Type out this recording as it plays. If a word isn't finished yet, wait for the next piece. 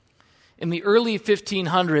In the early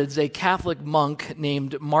 1500s, a Catholic monk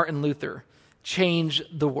named Martin Luther changed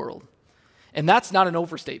the world. And that's not an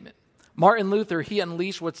overstatement. Martin Luther, he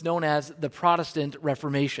unleashed what's known as the Protestant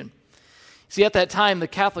Reformation. See, at that time, the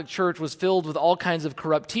Catholic Church was filled with all kinds of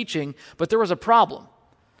corrupt teaching, but there was a problem.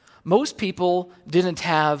 Most people didn't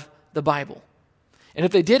have the Bible. And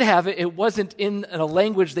if they did have it, it wasn't in a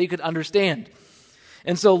language they could understand.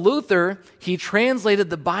 And so Luther, he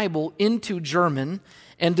translated the Bible into German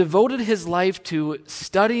and devoted his life to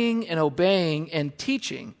studying and obeying and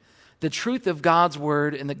teaching the truth of God's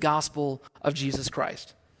word in the gospel of Jesus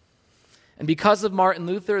Christ. And because of Martin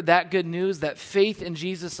Luther, that good news, that faith in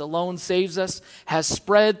Jesus alone saves us, has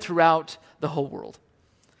spread throughout the whole world.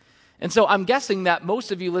 And so I'm guessing that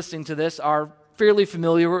most of you listening to this are fairly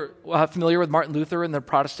familiar with Martin Luther and the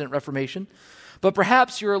Protestant Reformation, but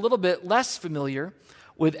perhaps you're a little bit less familiar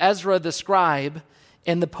with Ezra the scribe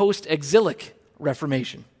and the post-exilic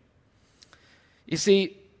Reformation. You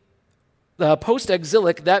see, the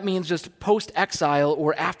post-exilic, that means just post-exile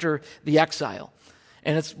or after the exile.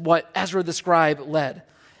 And it's what Ezra the scribe led.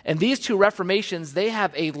 And these two reformations, they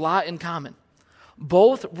have a lot in common.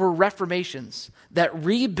 Both were reformations that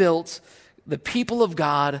rebuilt the people of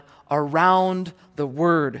God around the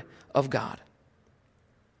Word of God.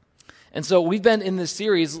 And so we've been in this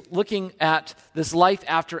series looking at this life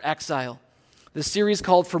after exile. This series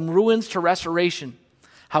called From Ruins to Restoration,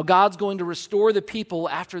 how God's going to restore the people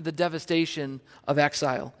after the devastation of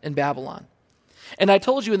exile in Babylon. And I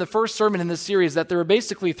told you in the first sermon in this series that there are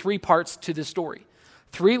basically three parts to this story.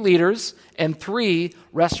 3 leaders and 3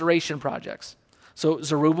 restoration projects. So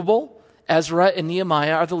Zerubbabel, Ezra, and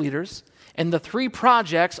Nehemiah are the leaders. And the 3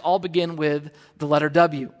 projects all begin with the letter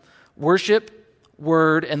W: worship,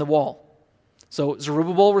 word, and the wall. So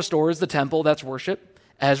Zerubbabel restores the temple, that's worship.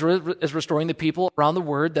 Ezra is restoring the people around the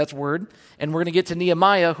word, that's word. And we're going to get to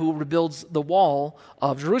Nehemiah, who rebuilds the wall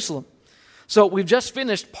of Jerusalem. So we've just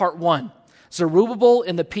finished part 1. Zerubbabel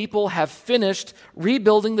and the people have finished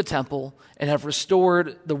rebuilding the temple and have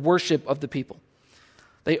restored the worship of the people.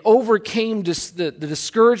 They overcame the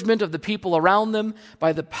discouragement of the people around them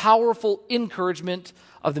by the powerful encouragement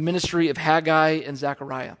of the ministry of Haggai and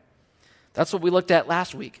Zechariah. That's what we looked at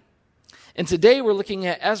last week. And today we're looking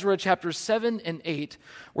at Ezra chapters 7 and 8,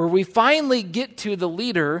 where we finally get to the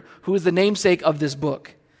leader who is the namesake of this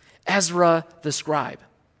book, Ezra the scribe.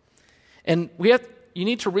 And you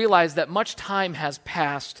need to realize that much time has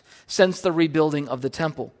passed since the rebuilding of the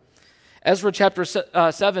temple. Ezra chapter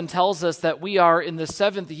 7 tells us that we are in the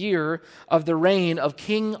 7th year of the reign of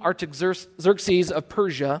King Artaxerxes of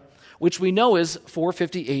Persia, which we know is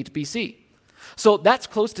 458 BC. So that's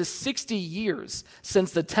close to 60 years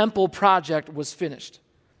since the temple project was finished.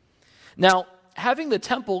 Now, having the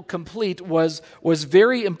temple complete was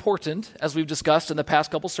very important, as we've discussed in the past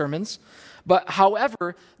couple sermons. But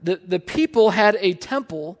however, the people had a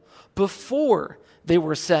temple before they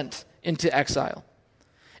were sent into exile.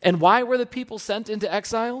 And why were the people sent into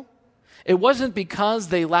exile? It wasn't because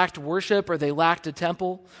they lacked worship or they lacked a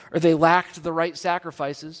temple or they lacked the right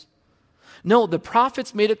sacrifices. No, the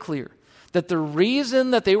prophets made it clear that the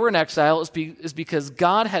reason that they were in exile is because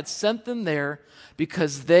God had sent them there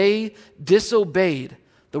because they disobeyed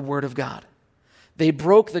the word of God. They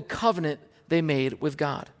broke the covenant they made with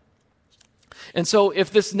God. And so if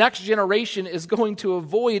this next generation is going to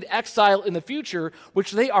avoid exile in the future,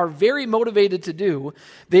 which they are very motivated to do,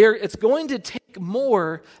 it's going to take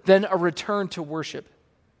more than a return to worship.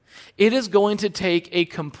 It is going to take a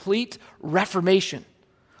complete reformation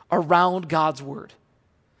around God's word.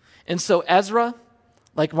 And so Ezra,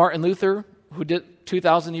 like Martin Luther, who did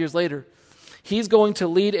 2,000 years later, he's going to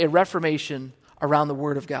lead a reformation around the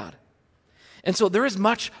word of God. And so there is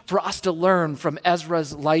much for us to learn from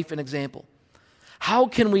Ezra's life and example. How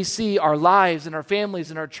can we see our lives and our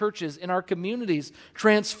families and our churches and our communities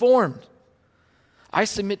transformed? I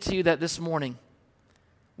submit to you that this morning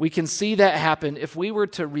we can see that happen if we were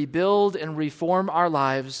to rebuild and reform our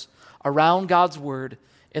lives around God's word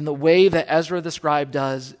in the way that Ezra the scribe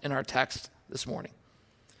does in our text this morning.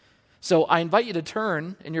 So I invite you to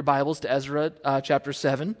turn in your Bibles to Ezra chapter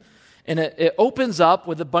 7, and it opens up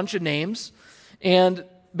with a bunch of names, and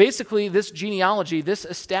basically, this genealogy, this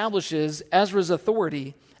establishes Ezra's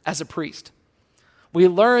authority as a priest. We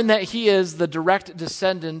learn that he is the direct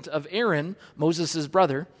descendant of Aaron, Moses'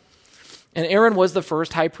 brother, and Aaron was the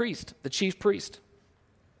first high priest, the chief priest.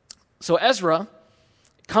 So Ezra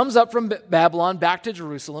comes up from Babylon back to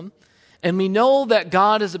Jerusalem, and we know that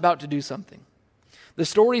God is about to do something. The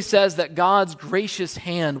story says that God's gracious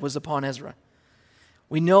hand was upon Ezra.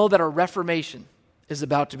 We know that a reformation is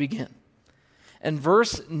about to begin. And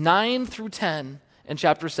verse 9 through 10 in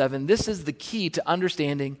chapter 7, this is the key to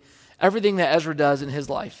understanding everything that Ezra does in his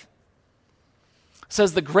life. It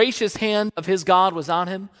says, the gracious hand of his God was on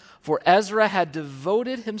him, for Ezra had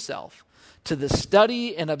devoted himself to the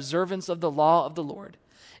study and observance of the law of the Lord,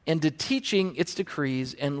 and to teaching its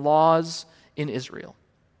decrees and laws in Israel.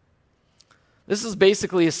 This is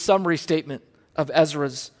basically a summary statement of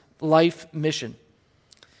Ezra's life mission.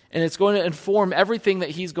 And it's going to inform everything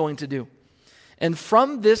that he's going to do. And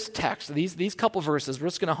from this text, these couple verses, we're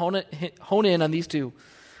just going to hone in on these two.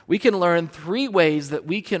 We can learn 3 ways that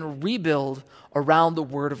we can rebuild around the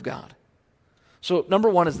Word of God. So number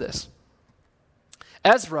 1 is this.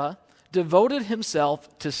 Ezra devoted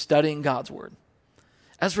himself to studying God's Word.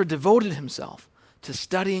 Ezra devoted himself to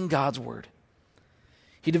studying God's Word.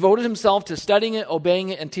 He devoted himself to studying it, obeying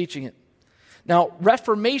it, and teaching it. Now,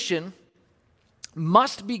 reformation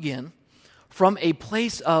must begin from a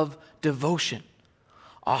place of devotion,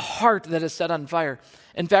 a heart that is set on fire.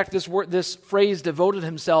 In fact, this phrase, devoted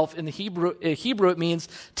himself, in the Hebrew, it means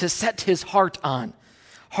to set his heart on.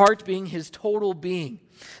 Heart being his total being.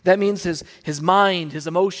 That means his mind, his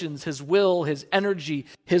emotions, his will, his energy,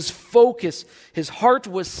 his focus. His heart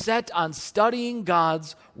was set on studying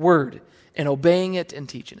God's Word and obeying it and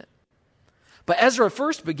teaching it. But Ezra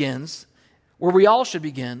first begins where we all should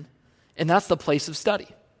begin, and that's the place of study.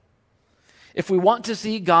 If we want to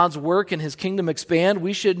see God's work and his kingdom expand,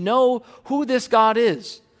 we should know who this God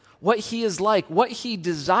is, what he is like, what he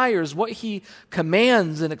desires, what he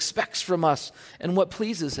commands and expects from us, and what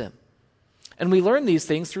pleases him. And we learn these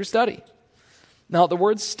things through study. Now, the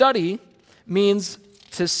word study means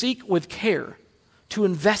to seek with care, to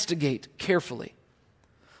investigate carefully.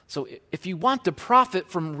 So if you want to profit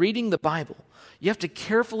from reading the Bible, you have to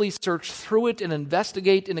carefully search through it and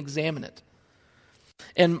investigate and examine it.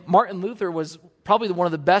 And Martin Luther was probably one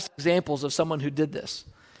of the best examples of someone who did this.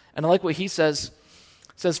 And I like what he says.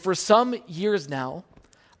 He says, for some years now,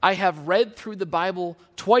 I have read through the Bible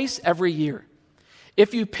twice every year.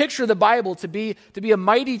 If you picture the Bible to be a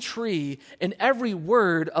mighty tree and every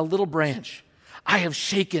word a little branch, I have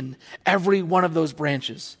shaken every one of those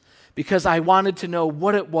branches because I wanted to know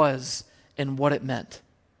what it was and what it meant.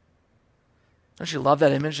 Don't you love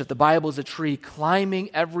that image that the Bible is a tree climbing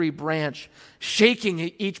every branch, shaking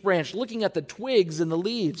each branch, looking at the twigs and the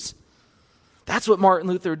leaves? That's what Martin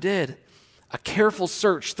Luther did, a careful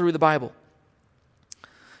search through the Bible.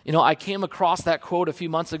 You know, I came across that quote a few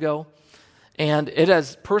months ago, and it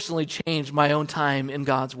has personally changed my own time in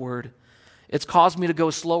God's Word. It's caused me to go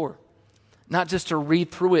slower, not just to read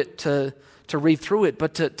through it, to read through it,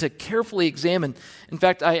 but to carefully examine. In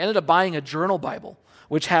fact, I ended up buying a journal Bible,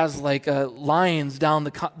 which has like lines down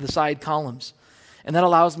the side columns. And that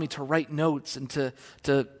allows me to write notes and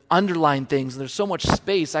to underline things. There's so much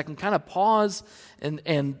space, I can kind of pause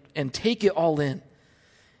and take it all in.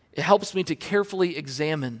 It helps me to carefully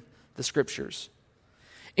examine the Scriptures.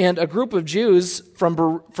 And a group of Jews from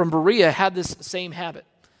Berea had this same habit.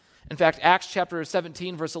 In fact, Acts chapter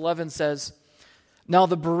 17, verse 11 says, now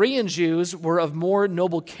the Berean Jews were of more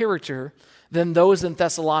noble character than those in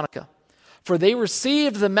Thessalonica. For they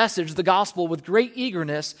received the message, the gospel, with great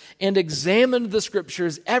eagerness and examined the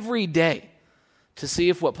Scriptures every day to see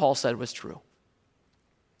if what Paul said was true.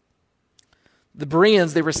 The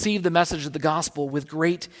Bereans, they received the message of the gospel with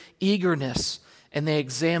great eagerness, and they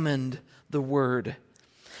examined the Word.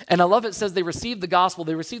 And I love it says they received the gospel,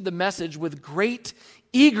 they received the message with great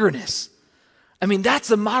eagerness. I mean, that's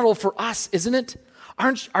a model for us, isn't it?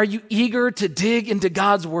 Are you eager to dig into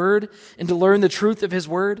God's Word and to learn the truth of His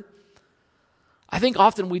Word? I think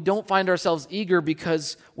often we don't find ourselves eager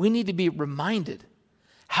because we need to be reminded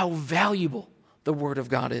how valuable the Word of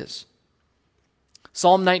God is.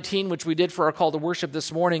 Psalm 19, which we did for our call to worship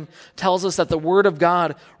this morning, tells us that the Word of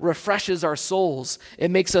God refreshes our souls. It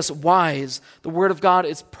makes us wise. The Word of God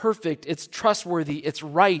is perfect, it's trustworthy, it's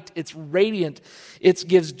right, it's radiant, it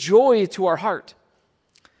gives joy to our heart.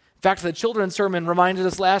 In fact, the children's sermon reminded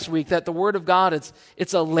us last week that the Word of God,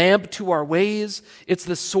 it's a lamp to our ways. It's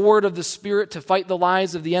the sword of the Spirit to fight the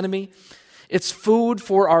lies of the enemy. It's food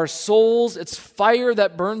for our souls. It's fire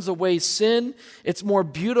that burns away sin. It's more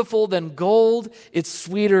beautiful than gold. It's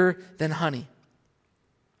sweeter than honey.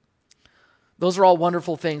 Those are all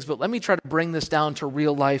wonderful things, but let me try to bring this down to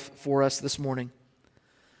real life for us this morning.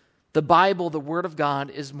 The Bible, the Word of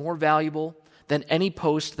God, is more valuable than any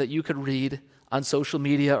post that you could read on social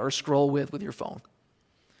media or scroll with your phone.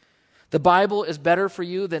 The Bible is better for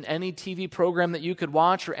you than any TV program that you could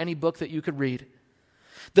watch or any book that you could read.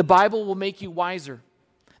 The Bible will make you wiser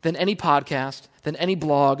than any podcast, than any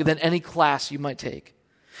blog, than any class you might take.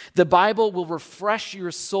 The Bible will refresh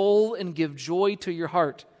your soul and give joy to your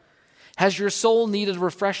heart. Has your soul needed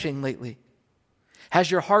refreshing lately?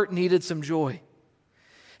 Has your heart needed some joy?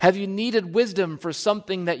 Have you needed wisdom for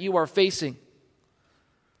something that you are facing?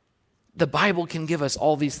 The Bible can give us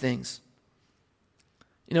all these things.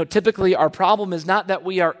 Typically our problem is not that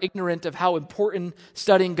we are ignorant of how important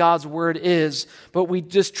studying God's Word is, but we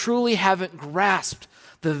just truly haven't grasped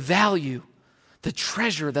the value, the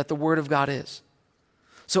treasure that the Word of God is.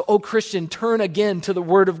 So, Christian, turn again to the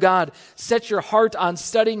Word of God. Set your heart on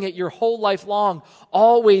studying it your whole life long.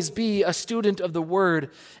 Always be a student of the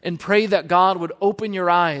Word and pray that God would open your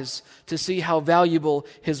eyes to see how valuable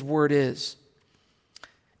His Word is.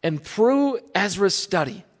 And through Ezra's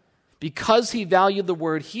study, because he valued the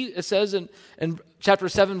Word, it says in chapter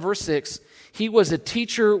 7, verse 6, he was a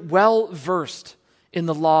teacher well versed in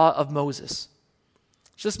the law of Moses.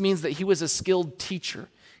 It just means that he was a skilled teacher.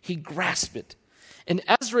 He grasped it. And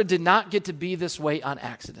Ezra did not get to be this way on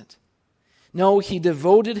accident. No, he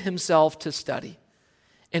devoted himself to study,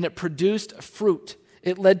 and it produced fruit.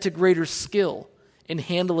 It led to greater skill in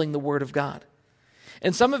handling the Word of God.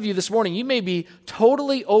 And some of you this morning, you may be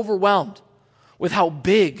totally overwhelmed with how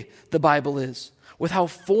big the Bible is, with how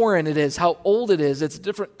foreign it is, how old it is. It's a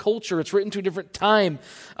different culture. It's written to a different time.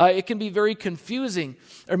 It can be very confusing.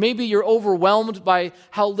 Or maybe you're overwhelmed by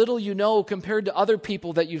how little you know compared to other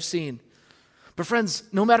people that you've seen. But friends,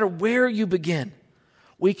 no matter where you begin,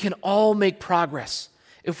 we can all make progress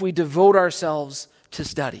if we devote ourselves to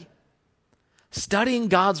study. Studying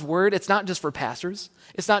God's Word, it's not just for pastors.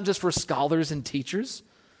 It's not just for scholars and teachers.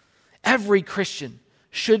 Every Christian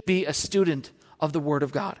should be a student of the Word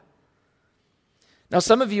of God. Now,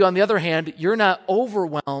 some of you, on the other hand, you're not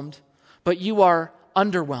overwhelmed, but you are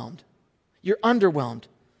underwhelmed. You're underwhelmed.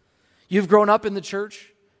 You've grown up in the church.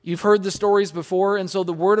 You've heard the stories before, and so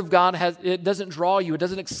the Word of God, it doesn't draw you. It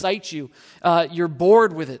doesn't excite you. You're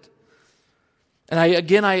bored with it. And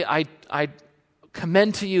I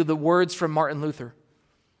commend to you the words from Martin Luther.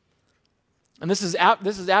 And this is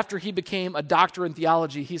after he became a doctor in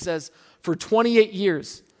theology. He says, "For 28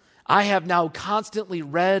 years, I have now constantly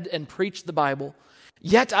read and preached the Bible,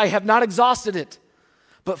 yet I have not exhausted it,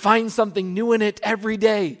 but find something new in it every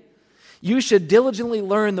day. You should diligently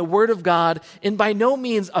learn the Word of God and by no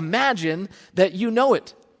means imagine that you know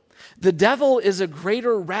it. The devil is a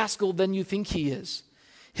greater rascal than you think he is.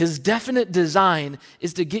 His definite design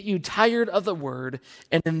is to get you tired of the Word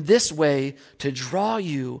and in this way to draw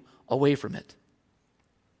you away from it."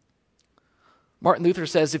 Martin Luther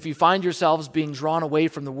says, if you find yourselves being drawn away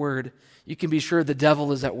from the Word, you can be sure the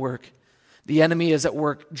devil is at work. The enemy is at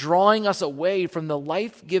work, drawing us away from the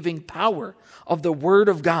life-giving power of the Word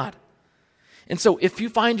of God. And so if you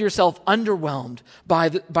find yourself underwhelmed by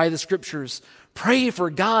the Scriptures, pray for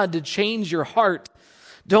God to change your heart.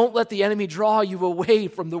 Don't let the enemy draw you away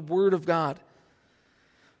from the Word of God.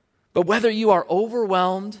 But whether you are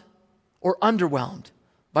overwhelmed or underwhelmed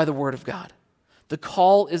by the Word of God, the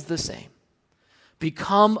call is the same.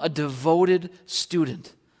 Become a devoted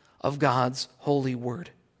student of God's holy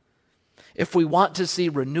Word. If we want to see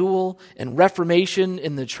renewal and reformation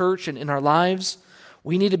in the church and in our lives,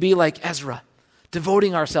 we need to be like Ezra,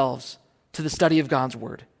 devoting ourselves to the study of God's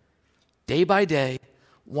Word. Day by day,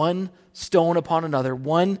 one stone upon another,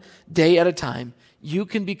 one day at a time, you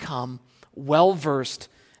can become well-versed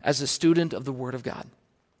as a student of the Word of God.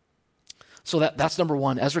 So that's number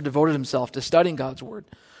one. Ezra devoted himself to studying God's Word.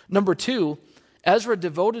 Number two, Ezra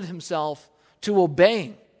devoted himself to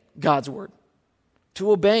obeying God's Word.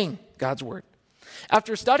 To obeying God's Word.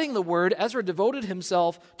 After studying the Word, Ezra devoted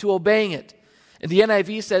himself to obeying it. And the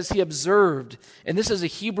NIV says he observed, and this is a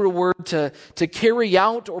Hebrew word to carry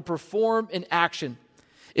out or perform in action.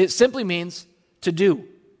 It simply means to do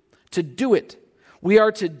it. We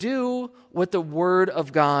are to do what the Word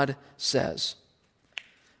of God says.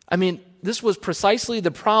 I mean, this was precisely the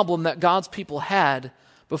problem that God's people had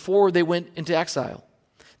before they went into exile.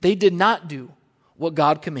 They did not do what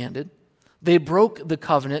God commanded. They broke the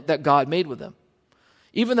covenant that God made with them.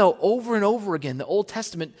 Even though over and over again, the Old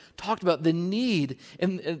Testament talked about the need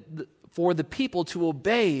for the people to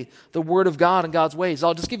obey the Word of God and God's ways.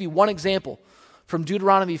 I'll just give you one example from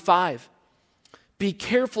Deuteronomy 5. Be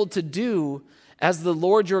careful to do as the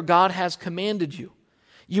Lord your God has commanded you.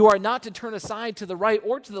 You are not to turn aside to the right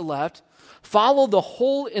or to the left. Follow the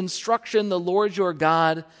whole instruction the Lord your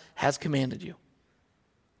God has commanded you.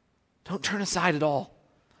 Don't turn aside at all.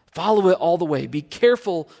 Follow it all the way. Be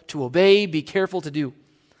careful to obey. Be careful to do.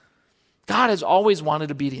 God has always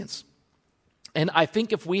wanted obedience. And I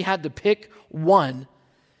think if we had to pick one,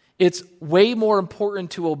 it's way more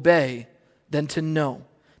important to obey than to know,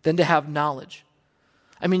 than to have knowledge.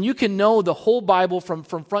 I mean, you can know the whole Bible from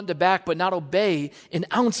front to back, but not obey an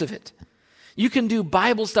ounce of it. You can do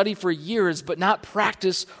Bible study for years but not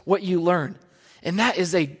practice what you learn. And that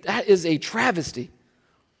is a travesty.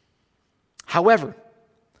 However,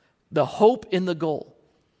 the hope in the goal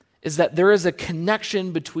is that there is a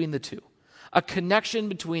connection between the two, a connection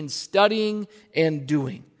between studying and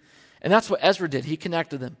doing. And that's what Ezra did. He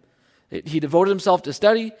connected them. He devoted himself to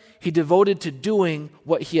study. He devoted to doing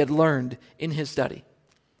what he had learned in his study.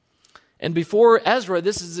 And before Ezra,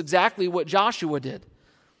 this is exactly what Joshua did.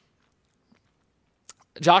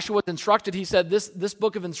 Joshua was instructed, he said, this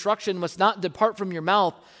book of instruction must not depart from your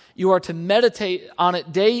mouth. You are to meditate on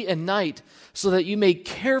it day and night so that you may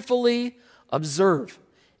carefully observe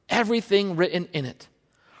everything written in it.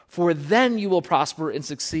 For then you will prosper and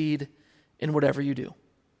succeed in whatever you do.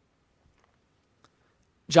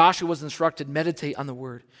 Joshua was instructed, meditate on the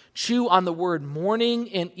word. Chew on the word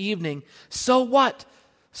morning and evening. So what?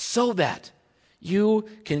 So that you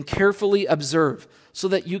can carefully observe, so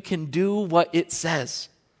that you can do what it says.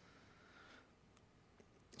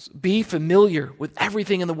 Be familiar with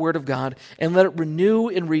everything in the Word of God and let it renew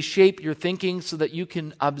and reshape your thinking so that you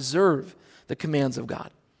can observe the commands of God.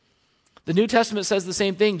 The New Testament says the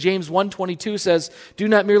same thing. James 1:22 says, do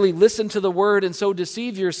not merely listen to the word and so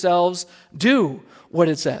deceive yourselves. Do what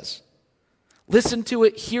it says. Listen to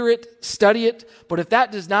it, hear it, study it. But if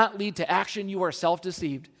that does not lead to action, you are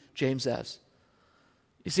self-deceived, James says.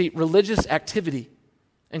 You see, religious activity,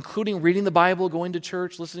 including reading the Bible, going to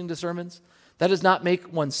church, listening to sermons, that does not make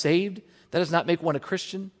one saved. That does not make one a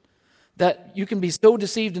Christian. That you can be so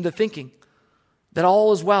deceived into thinking that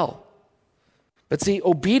all is well. But see,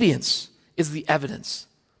 obedience is the evidence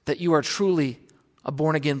that you are truly a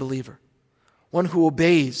born-again believer, one who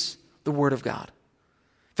obeys the Word of God.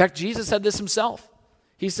 In fact, Jesus said this himself.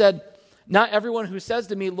 He said, not everyone who says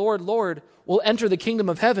to me, Lord, Lord, will enter the kingdom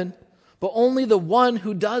of heaven, but only the one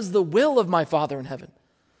who does the will of my Father in heaven.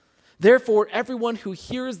 Therefore, everyone who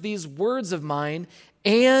hears these words of mine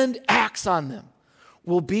and acts on them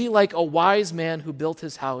will be like a wise man who built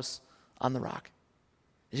his house on the rock.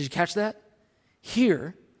 Did you catch that?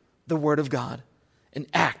 Hear the word of God and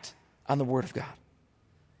act on the word of God.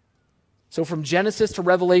 So from Genesis to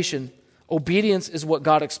Revelation, obedience is what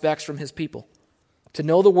God expects from his people. To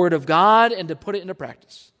know the word of God and to put it into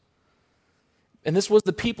practice. And this was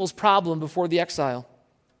the people's problem before the exile.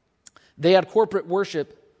 They had corporate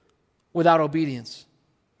worship without obedience.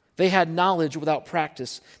 They had knowledge without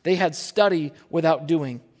practice. They had study without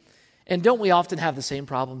doing. And don't we often have the same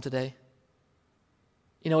problem today?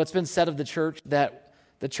 You know, it's been said of the church that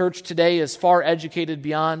the church today is far educated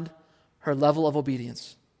beyond her level of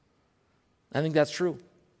obedience. I think that's true.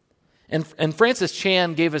 And Francis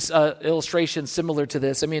Chan gave us an illustration similar to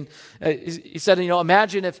this. I mean, he said, you know,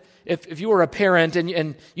 imagine if you were a parent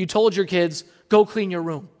and you told your kids, go clean your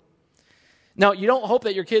room. Now, you don't hope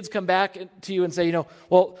that your kids come back to you and say, you know,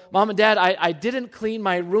 well, Mom and Dad, I didn't clean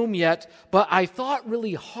my room yet, but I thought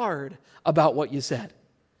really hard about what you said.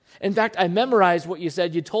 In fact, I memorized what you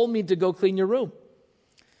said. You told me to go clean your room.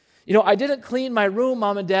 You know, I didn't clean my room,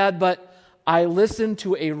 Mom and Dad, but I listened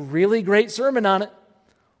to a really great sermon on it.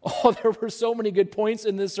 Oh, there were so many good points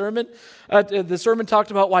in this sermon. The sermon talked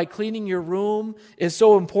about why cleaning your room is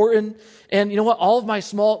so important. And you know what? All of my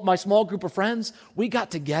small group of friends, we got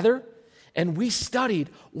together and we studied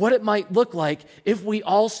what it might look like if we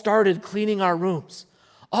all started cleaning our rooms.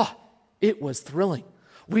 Oh, it was thrilling.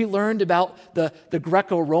 We learned about the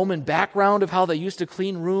Greco-Roman background of how they used to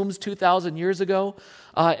clean rooms 2,000 years ago.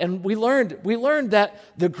 And we learned that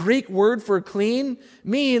the Greek word for clean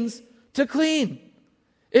means to clean.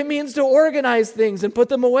 It means to organize things and put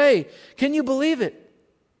them away. Can you believe it?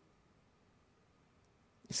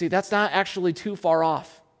 You see, that's not actually too far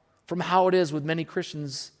off from how it is with many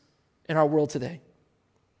Christians in our world today.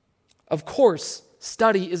 Of course,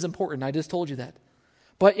 study is important. I just told you that.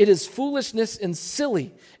 But it is foolishness and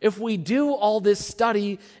silly if we do all this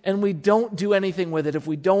study and we don't do anything with it, if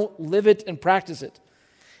we don't live it and practice it.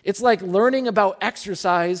 It's like learning about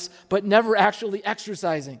exercise but never actually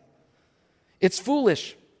exercising. It's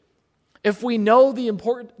foolish. If we know the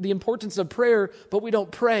importance of prayer but we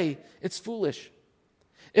don't pray, it's foolish.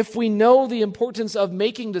 If we know the importance of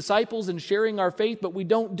making disciples and sharing our faith but we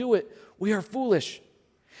don't do it, we are foolish.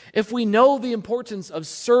 If we know the importance of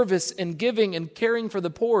service and giving and caring for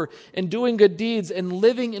the poor and doing good deeds and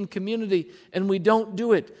living in community and we don't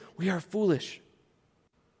do it, we are foolish.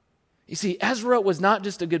 You see, Ezra was not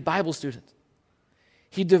just a good Bible student.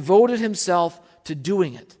 He devoted himself to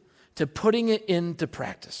doing it, to putting it into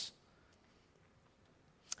practice.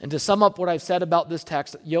 And to sum up what I've said about this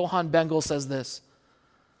text, Johann Bengel says this: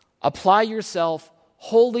 apply yourself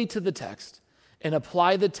wholly to the text and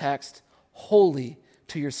apply the text wholly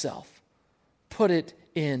to yourself. put it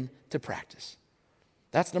into practice.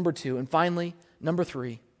 That's number 2. And finally, number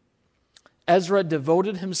 3, Ezra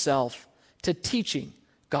devoted himself to teaching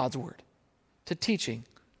God's word. To teaching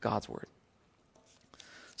God's word.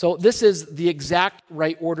 So this is the exact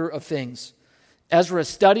right order of things. Ezra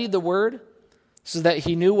studied the word so that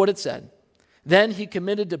he knew what it said. Then he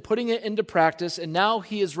committed to putting it into practice, and now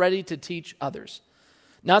he is ready to teach others.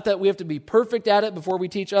 Not that we have to be perfect at it before we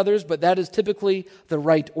teach others, but that is typically the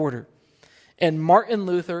right order. And Martin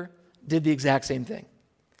Luther did the exact same thing.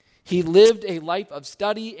 He lived a life of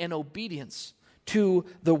study and obedience to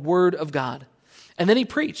the Word of God. And then he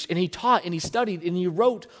preached, and he taught, and he studied, and he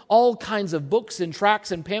wrote all kinds of books and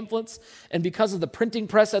tracts and pamphlets. And because of the printing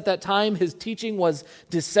press at that time, his teaching was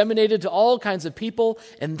disseminated to all kinds of people.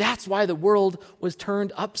 And that's why the world was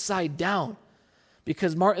turned upside down.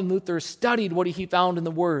 Because Martin Luther studied what he found in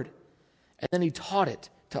the Word, and then he taught it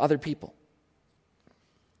to other people.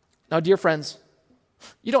 Now, dear friends,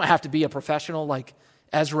 you don't have to be a professional like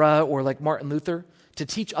Ezra or like Martin Luther to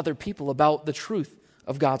teach other people about the truth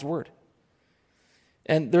of God's Word.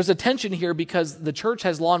 And there's a tension here because the church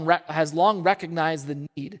has long recognized the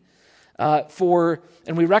need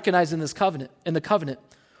and we recognize in the covenant,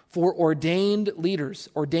 for ordained leaders,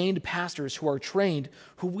 ordained pastors who are trained,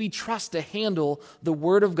 who we trust to handle the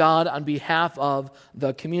Word of God on behalf of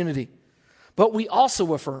the community. But we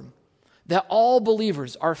also affirm that all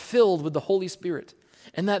believers are filled with the Holy Spirit,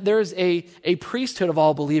 and that there's a priesthood of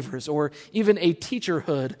all believers, or even a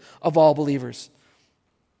teacherhood of all believers.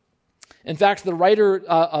 In fact, the writer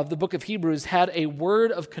of the book of Hebrews had a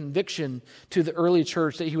word of conviction to the early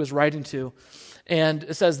church that he was writing to. And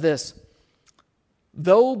it says this: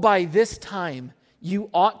 though by this time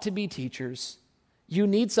you ought to be teachers, you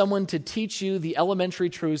need someone to teach you the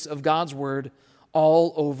elementary truths of God's Word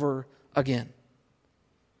all over again.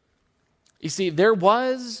 You see, there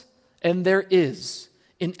was and there is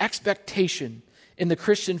an expectation in the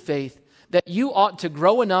Christian faith that you ought to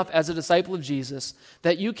grow enough as a disciple of Jesus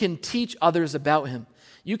that you can teach others about him.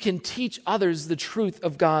 You can teach others the truth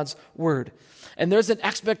of God's Word. And there's an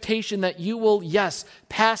expectation that you will, yes,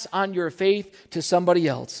 pass on your faith to somebody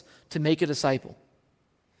else to make a disciple.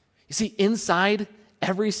 You see, inside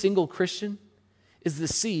every single Christian is the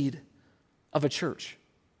seed of a church.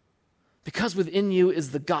 Because within you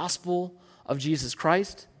is the gospel of Jesus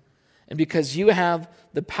Christ, and because you have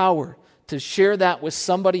the power to share that with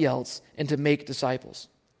somebody else and to make disciples.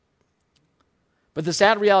 But the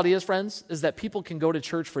sad reality is, friends, is that people can go to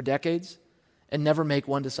church for decades and never make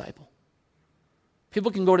one disciple.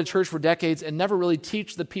 People can go to church for decades and never really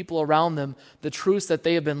teach the people around them the truths that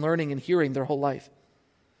they have been learning and hearing their whole life.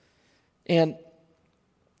 And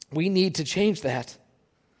we need to change that.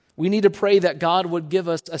 We need to pray that God would give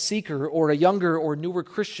us a seeker or a younger or newer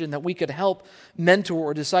Christian that we could help mentor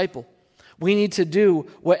or disciple. We need to do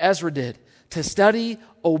what Ezra did, to study,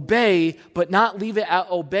 obey, but not leave it at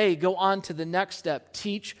obey. Go on to the next step,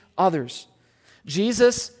 teach others.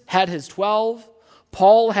 Jesus had his 12.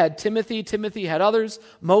 Paul had Timothy. Timothy had others.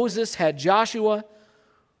 Moses had Joshua.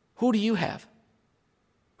 Who do you have?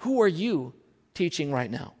 Who are you teaching right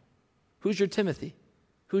now? Who's your Timothy?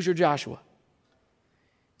 Who's your Joshua?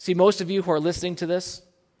 See, most of you who are listening to this,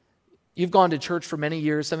 you've gone to church for many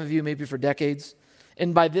years, some of you maybe for decades.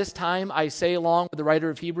 And by this time, I say along with the writer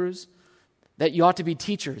of Hebrews, that you ought to be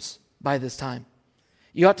teachers by this time.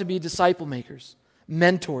 You ought to be disciple makers,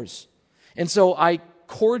 mentors. And so I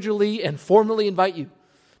cordially and formally invite you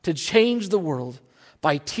to change the world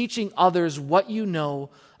by teaching others what you know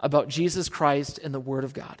about Jesus Christ and the Word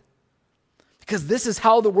of God. Because this is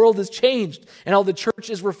how the world is changed and how the church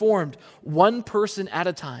is reformed, one person at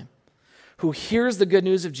a time, who hears the good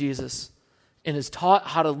news of Jesus and is taught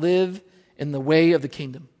how to live in the way of the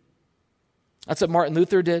kingdom. That's what Martin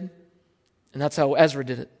Luther did, and that's how Ezra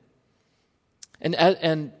did it.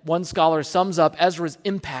 And one scholar sums up Ezra's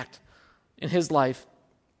impact in his life.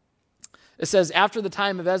 It says, after the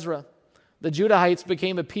time of Ezra, the Judahites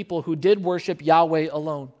became a people who did worship Yahweh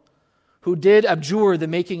alone, who did abjure the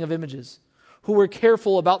making of images, who were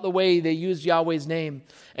careful about the way they used Yahweh's name,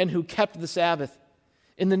 and who kept the Sabbath.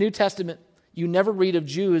 In the New Testament, you never read of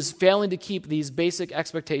Jews failing to keep these basic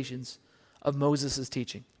expectations of Moses'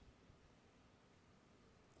 teaching.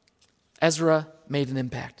 Ezra made an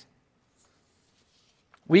impact.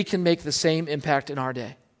 We can make the same impact in our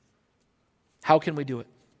day. How can we do it?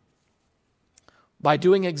 By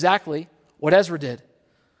doing exactly what Ezra did,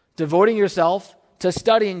 devoting yourself to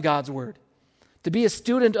studying God's Word, to be a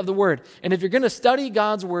student of the Word. And if you're going to study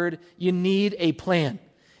God's Word, you need a plan.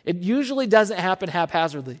 It usually doesn't happen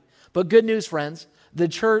haphazardly. But good news, friends, the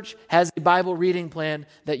church has a Bible reading plan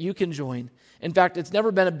that you can join. In fact, it's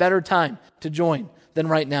never been a better time to join than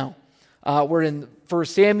right now. We're in 1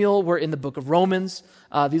 Samuel. We're in the book of Romans.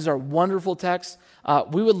 These are wonderful texts.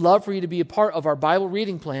 We would love for you to be a part of our Bible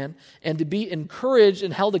reading plan and to be encouraged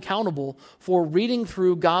and held accountable for reading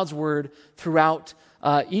through God's Word throughout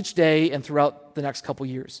each day and throughout the next couple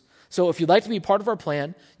years. So if you'd like to be part of our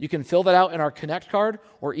plan, you can fill that out in our Connect card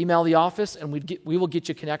or email the office, and we will get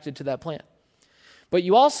you connected to that plan. But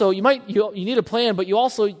you need a plan, but you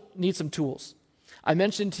also need some tools. I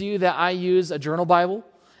mentioned to you that I use a journal Bible,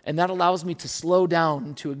 and that allows me to slow down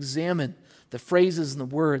and to examine the phrases and the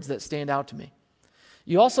words that stand out to me.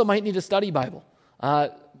 You also might need a study Bible.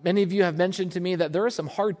 Many of you have mentioned to me that there are some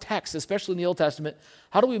hard texts, especially in the Old Testament.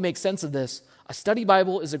 How do we make sense of this? A study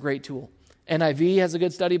Bible is a great tool. NIV has a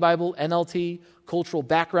good study Bible. NLT, Cultural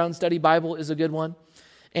Background Study Bible, is a good one.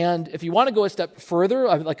 And if you want to go a step further,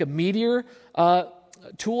 like a meatier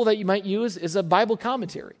tool that you might use is a Bible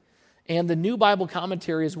commentary. And the New Bible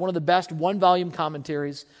Commentary is one of the best one-volume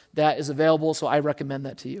commentaries that is available, so I recommend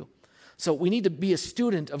that to you. So we need to be a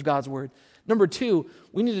student of God's Word. Number 2,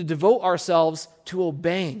 we need to devote ourselves to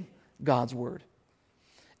obeying God's Word.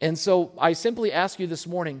 And so I simply ask you this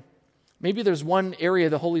morning, maybe there's one area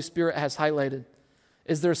the Holy Spirit has highlighted.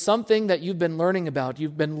 Is there something that you've been learning about?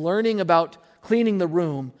 You've been learning about cleaning the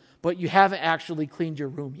room, but you haven't actually cleaned your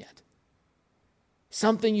room yet.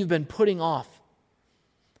 Something you've been putting off.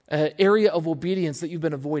 An area of obedience that you've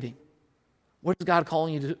been avoiding. Where is God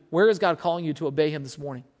calling you to obey Him this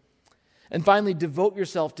morning? And finally, devote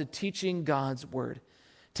yourself to teaching God's Word,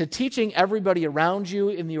 to teaching everybody around you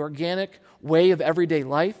in the organic way of everyday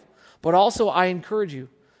life. But also, I encourage you,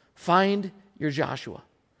 find your Joshua,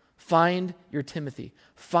 find your Timothy,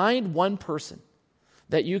 find one person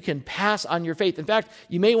that you can pass on your faith. In fact,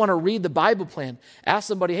 you may want to read the Bible plan. Ask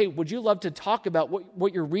somebody, hey, would you love to talk about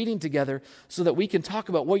what you're reading together so that we can talk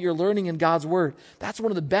about what you're learning in God's Word? That's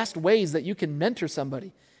one of the best ways that you can mentor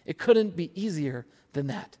somebody. It couldn't be easier than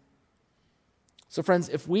that. So friends,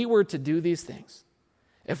 if we were to do these things,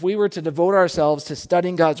 if we were to devote ourselves to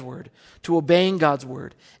studying God's Word, to obeying God's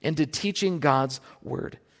Word, and to teaching God's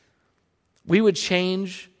Word, we would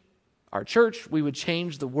change our church, we would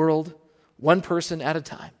change the world, one person at a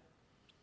time.